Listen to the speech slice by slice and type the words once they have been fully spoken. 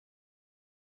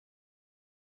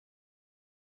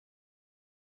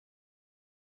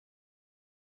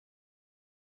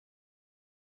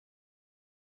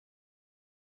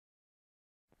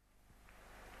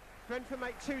Brentford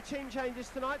make 2 team changes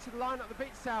tonight to the line-up that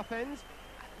beats Southend.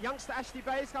 Youngster Ashley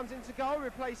Bayes comes into goal,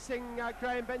 replacing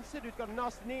Graham Benstead, who's got a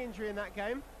nasty knee injury in that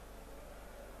game.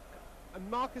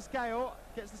 And Marcus Gale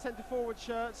gets the centre-forward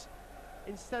shirt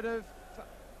instead of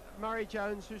Murray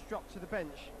Jones, who's dropped to the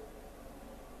bench.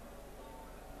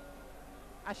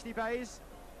 Ashley Bayes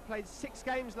played 6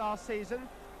 games last season,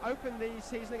 opened the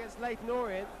season against Leyton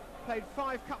Orient, played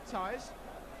 5 cup ties,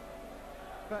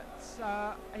 but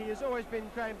he has always been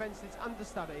Graham Benstead's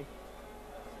understudy.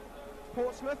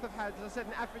 Portsmouth have had, as I said,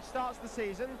 an average start to the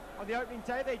season. On the opening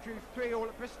day they drew 3-3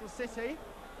 at Bristol City,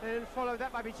 they then followed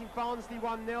that by beating Barnsley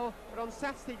 1-0, but on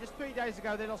Saturday, just 3 days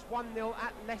ago, they lost 1-0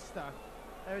 at Leicester.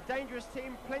 They're a dangerous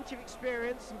team, plenty of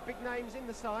experience, some big names in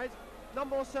the side. None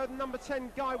more so than number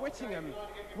 10, Guy Whittingham.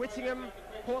 Whittingham,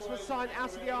 Portsmouth signed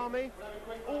out of the army,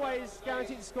 always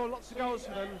guaranteed to score lots of goals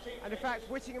for them, and in fact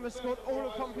Whittingham has scored all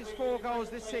of Pompey's 4 goals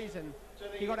this season.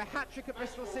 He got a hat-trick at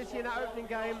Bristol City in that opening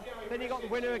game, then he got the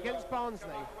winner against Barnsley.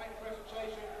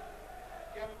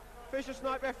 Officials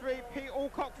night referee Pete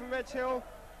Alcock from Redhill,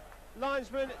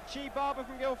 linesman G Barber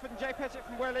from Guildford and Jay Pettit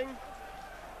from Welling.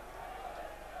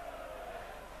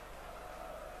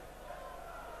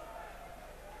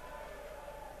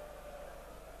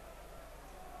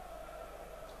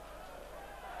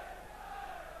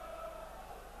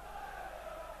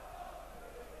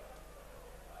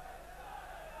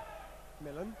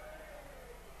 Millen,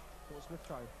 Portsmouth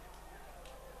throw.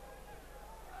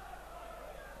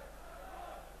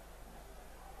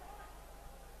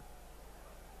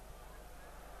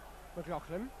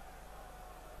 McLaughlin.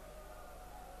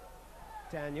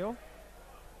 Daniel.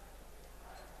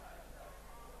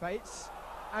 Bates.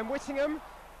 And Whittingham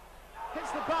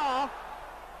hits the bar.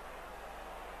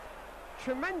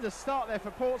 Tremendous start there for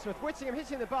Portsmouth. Whittingham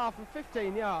hitting the bar from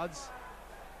 15 yards.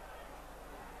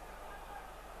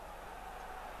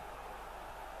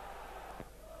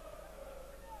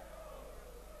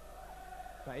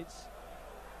 Bates,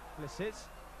 Blissett,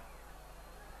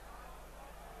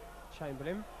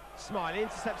 Chamberlain, Smiley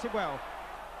intercepts it well.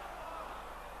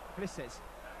 Blissett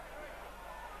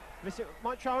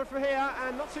might try one from here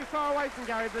and not too far away from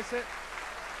Gary Blissett.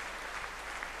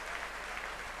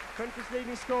 Brentford's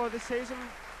leading scorer this season,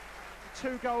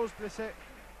 2 goals Blissett,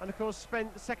 and of course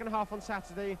spent the second half on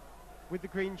Saturday with the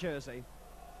green jersey.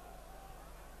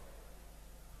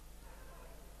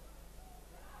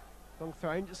 Long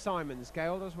throw into Simons,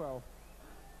 Gale as well.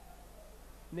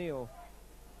 Neal,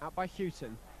 out by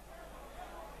Houghton.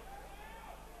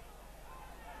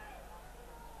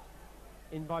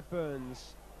 In by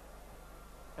Burns.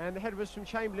 And the header was from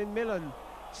Chamberlain, Millen.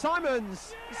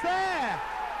 Simons, it's there!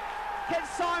 Gets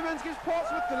Simons, gives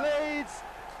Portsmouth the lead.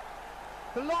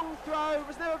 The long throw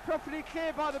was never properly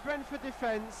cleared by the Brentford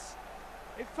defence.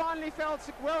 It finally fell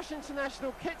to Welsh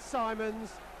international Kit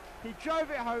Simons. He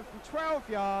drove it home from 12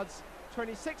 yards.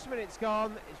 26 minutes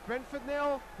gone, it's Brentford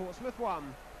 0, Portsmouth 1.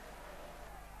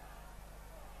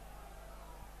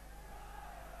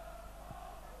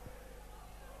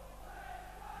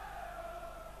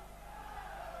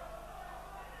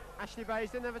 Ashley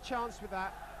Bayes didn't have a chance with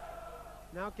that.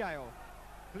 Now Gale,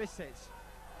 Blissett,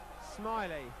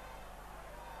 Smiley.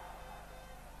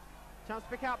 Chance to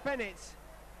pick out Bennett.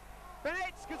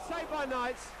 Bennett, good save by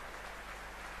Knight.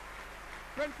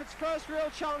 Brentford's first real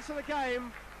chance of the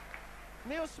game.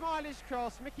 Neil Smiley's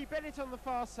cross, Mickey Bennett on the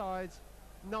far side.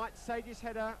 Knight saved his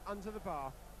header under the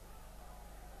bar.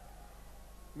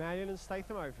 Mannion and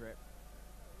Statham over it.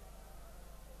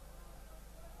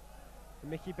 And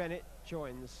Mickey Bennett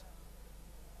joins.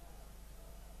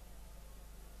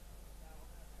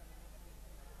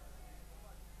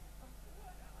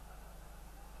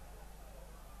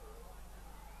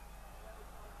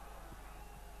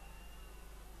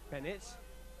 Bennett.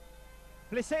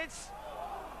 Blissett.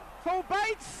 Full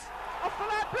Bates. Off the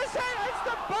left. Blissett. It's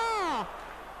the bar.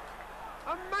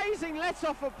 Amazing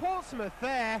let-off for Portsmouth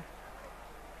there.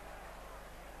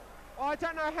 Well, I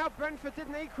don't know how Brentford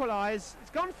didn't equalise.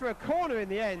 It's gone for a corner in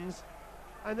the end.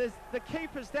 And there's the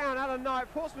keeper's down, Alan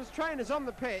Knight. Portsmouth's trainer's on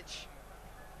the pitch.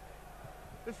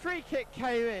 The free kick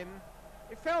came in.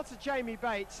 It fell to Jamie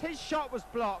Bates. His shot was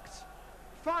blocked.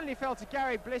 Finally fell to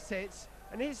Gary Blissett.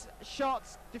 And his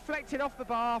shot's deflected off the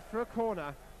bar for a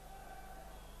corner.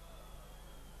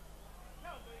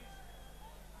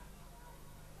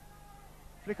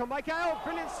 Flick on by Gale,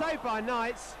 brilliant save by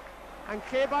Knight, and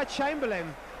clear by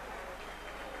Chamberlain.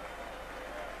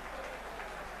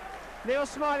 Neil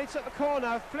Smiley took the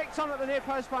corner, flicked on at the near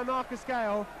post by Marcus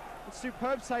Gale, and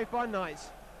superb save by Knight.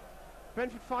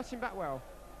 Brentford fighting back well.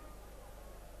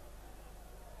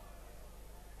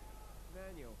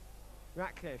 Manuel,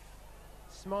 Ratcliffe,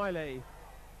 Smiley,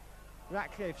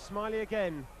 Ratcliffe, Smiley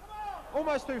again.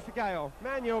 Almost through for Gale.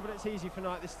 Manual, but it's easy for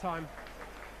Knight this time.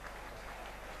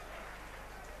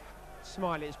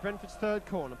 Smiley, it's Brentford's third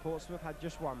corner. Portsmouth had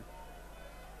just one.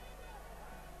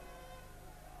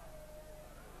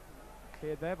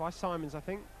 Cleared there by Simons, I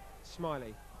think.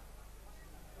 Smiley.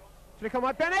 Flick on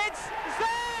by Bennett! It's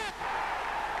there!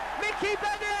 Mickey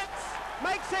Bennett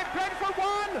makes it Brentford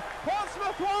 1,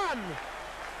 Portsmouth 1.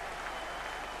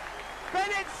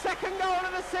 Bennett's second goal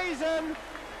of the season.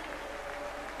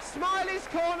 Smiley's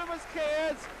corner was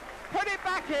cleared. Put it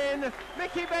back in.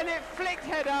 Mickey Bennett flicked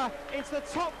header into the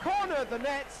top corner of the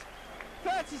net.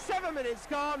 37 minutes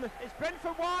gone. It's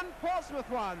Brentford 1, Portsmouth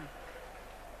 1.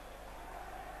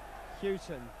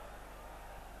 Houghton.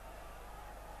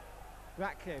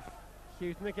 Ratcliffe.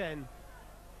 Houghton again.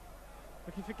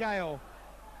 Looking for Gale.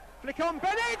 Flick on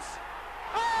Bennett!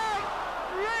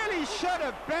 Oh! Really should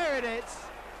have buried it.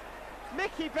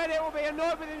 Mickey Bennett will be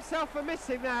annoyed with himself for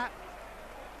missing that.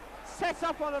 Set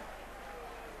up on a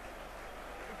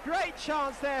great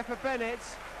chance there for Bennett.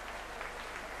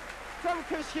 From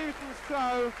Chris Houghton's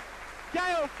throw.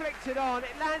 Gale flicked it on. It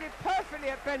landed perfectly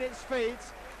at Bennett's feet.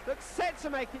 Looked set to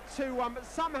make it 2-1, but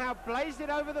somehow blazed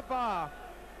it over the bar.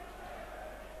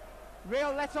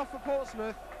 Real let off for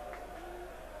Portsmouth.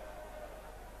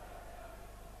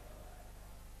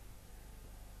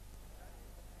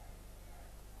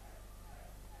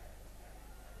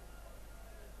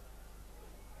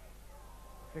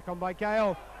 Flick on by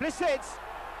Gale. Blissett!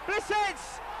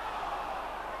 Blissett!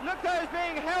 Looked though as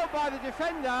being held by the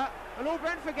defender, and all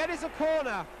Brentford get is a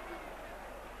corner.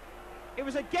 It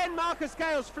was again Marcus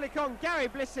Gale's flick on. Gary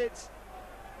Blissett,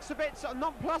 it's a bit sort of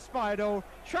nonplussed by it all,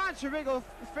 trying to wriggle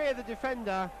free of the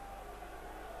defender.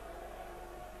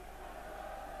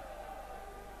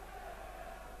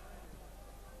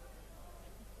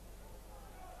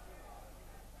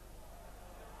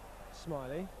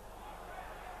 Smiley.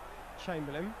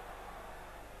 Chamberlain.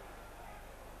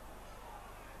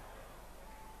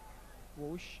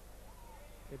 Walsh.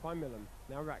 Hit by Millen.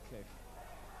 Now Ratcliffe.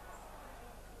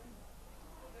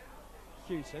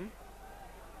 Houghton.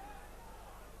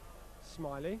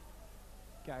 Smiley.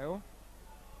 Gale.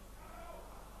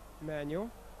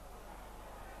 Manuel.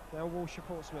 Now Walsh of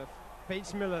Portsmouth.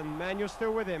 Beats Millen. Manuel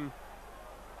still with him.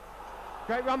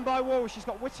 Great run by Walsh. He's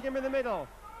got Whittingham in the middle.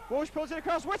 Walsh pulls it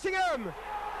across. Whittingham!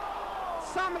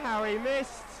 Somehow he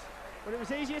missed, but it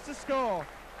was easier to score.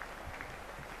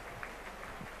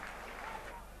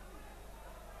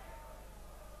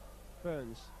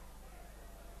 Burns.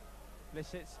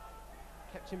 Blissett,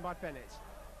 kept in by Bennett.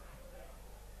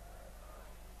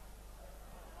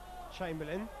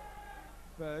 Chamberlain.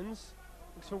 Burns.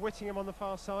 Looks for Whittingham on the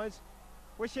far side.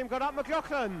 Whittingham got up,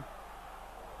 McLaughlin.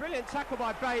 Brilliant tackle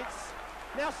by Bates.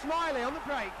 Now Smiley on the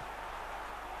break.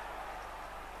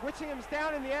 Whittingham's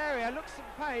down in the area, looks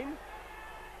at pain.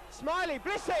 Smiley,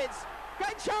 Blissett,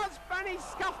 great chance, Banny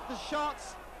scuffed the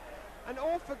shots, and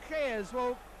Orford clears.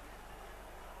 Well,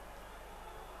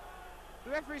 the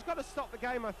referee's got to stop the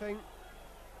game, I think.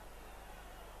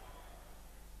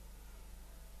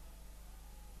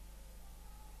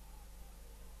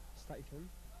 Statham.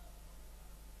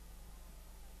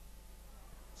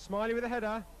 Smiley with a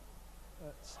header.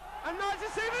 And Knights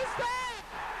is even there!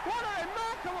 What a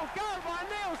remarkable goal by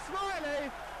Neil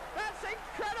Smiley! That's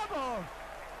incredible!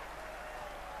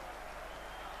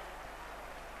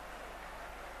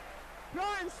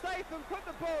 Brian Statham put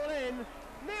the ball in,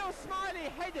 Neil Smiley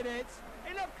headed it,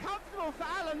 it looked comfortable for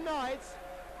Alan Knight,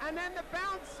 and then the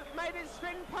bounce made it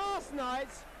spin past Knight.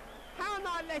 How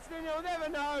Knight let it in, you'll never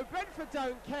know. Brentford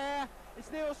don't care.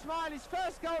 It's Neil Smiley's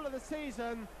first goal of the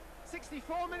season.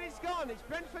 64 minutes gone, it's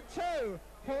Brentford 2,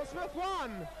 Portsmouth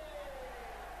 1.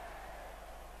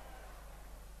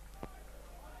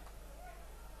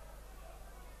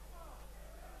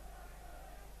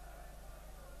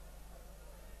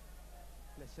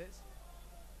 Blissett,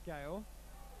 Gale,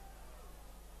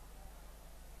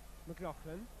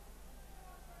 McLaughlin,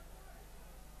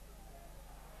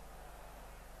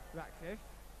 Ratcliffe,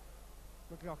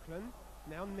 McLaughlin,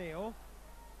 now Neil.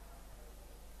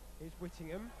 Here's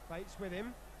Whittingham, Bates with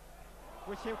him.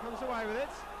 Whittingham comes away with it.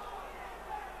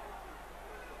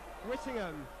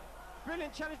 Whittingham,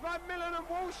 brilliant challenge by Millen and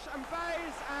Walsh and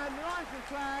Bays, and the linesman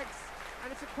flags,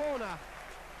 and it's a corner.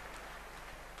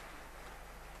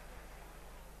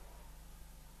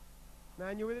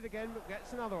 Manuel with it again, but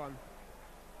gets another one.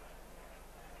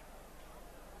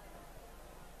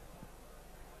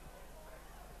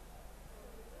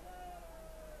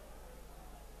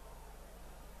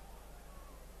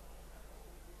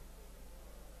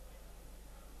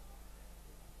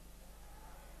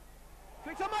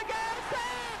 Flicked on by Gale, it's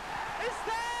there! It's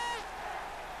there!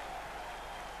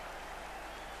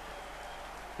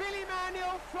 Billy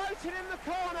Manuel floated in the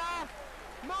corner.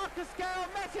 Marcus Gale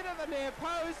met it at the near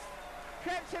post.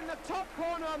 Crept in the top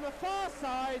corner on the far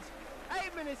side.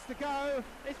 8 minutes to go.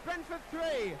 It's Brentford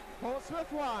 3,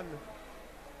 Portsmouth 1.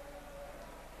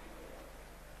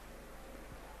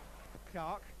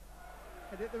 Clark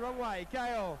had it the wrong way.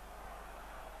 Gale.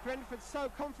 Brentford so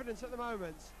confident at the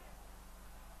moment.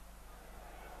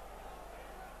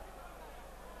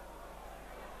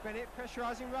 Bennett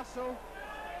pressurising Russell.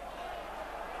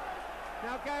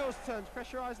 Now Gale's turn to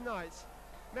pressurise Knight.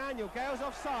 Manuel, Gale's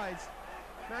offsides.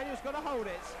 Manuel's got to hold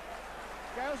it.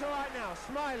 Gale's all right now.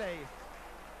 Smiley.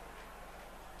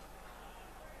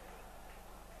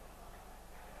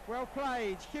 Well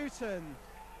played. Houghton.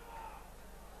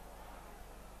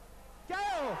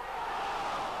 Gale!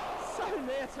 So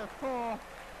near to 4.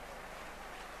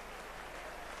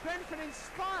 Brentford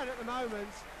inspired at the moment.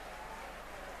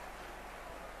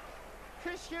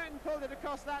 Chris Houghton pulled it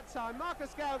across that time.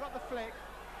 Marcus Gale got the flick.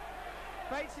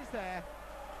 Bates is there.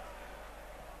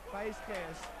 Bates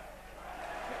clears.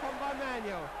 Took on by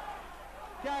Manuel.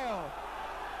 Gale.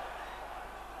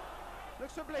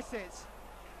 Looks for Blissett.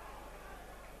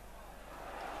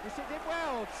 Blissett did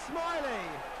well. Smiley.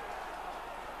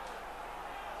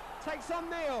 Takes on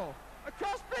Neil.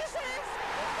 Across Blissett!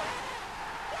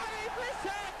 Gary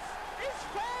Blissett is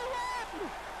 4-1!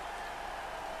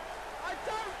 I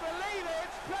don't believe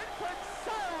it! Brentford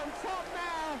so on top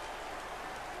now!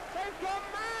 They've gone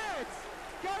mad!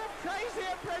 Gone crazy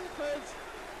at Brentford!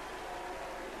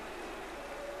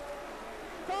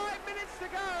 5 minutes to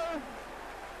go!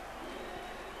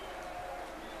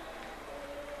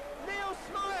 Neil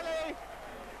Smiley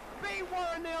beat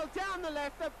Warren Neal down the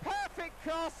left, a perfect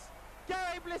cross!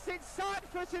 Gary Blissett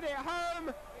side-footed it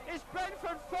home! It's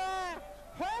Brentford 4,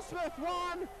 Portsmouth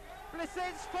 1!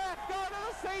 Blissett's first goal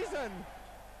of the season.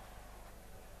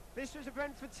 This was a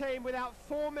Brentford team without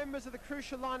 4 members of the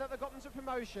crucial lineup that got them to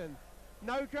promotion.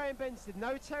 No Graham Benstead,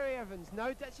 no Terry Evans,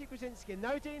 no Deci Krasinski,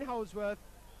 no Dean Holdsworth.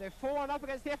 They're 4-1 up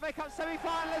against the FA Cup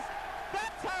semi-finalists.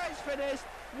 That's how it's finished.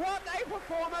 What a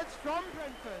performance from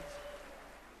Brentford.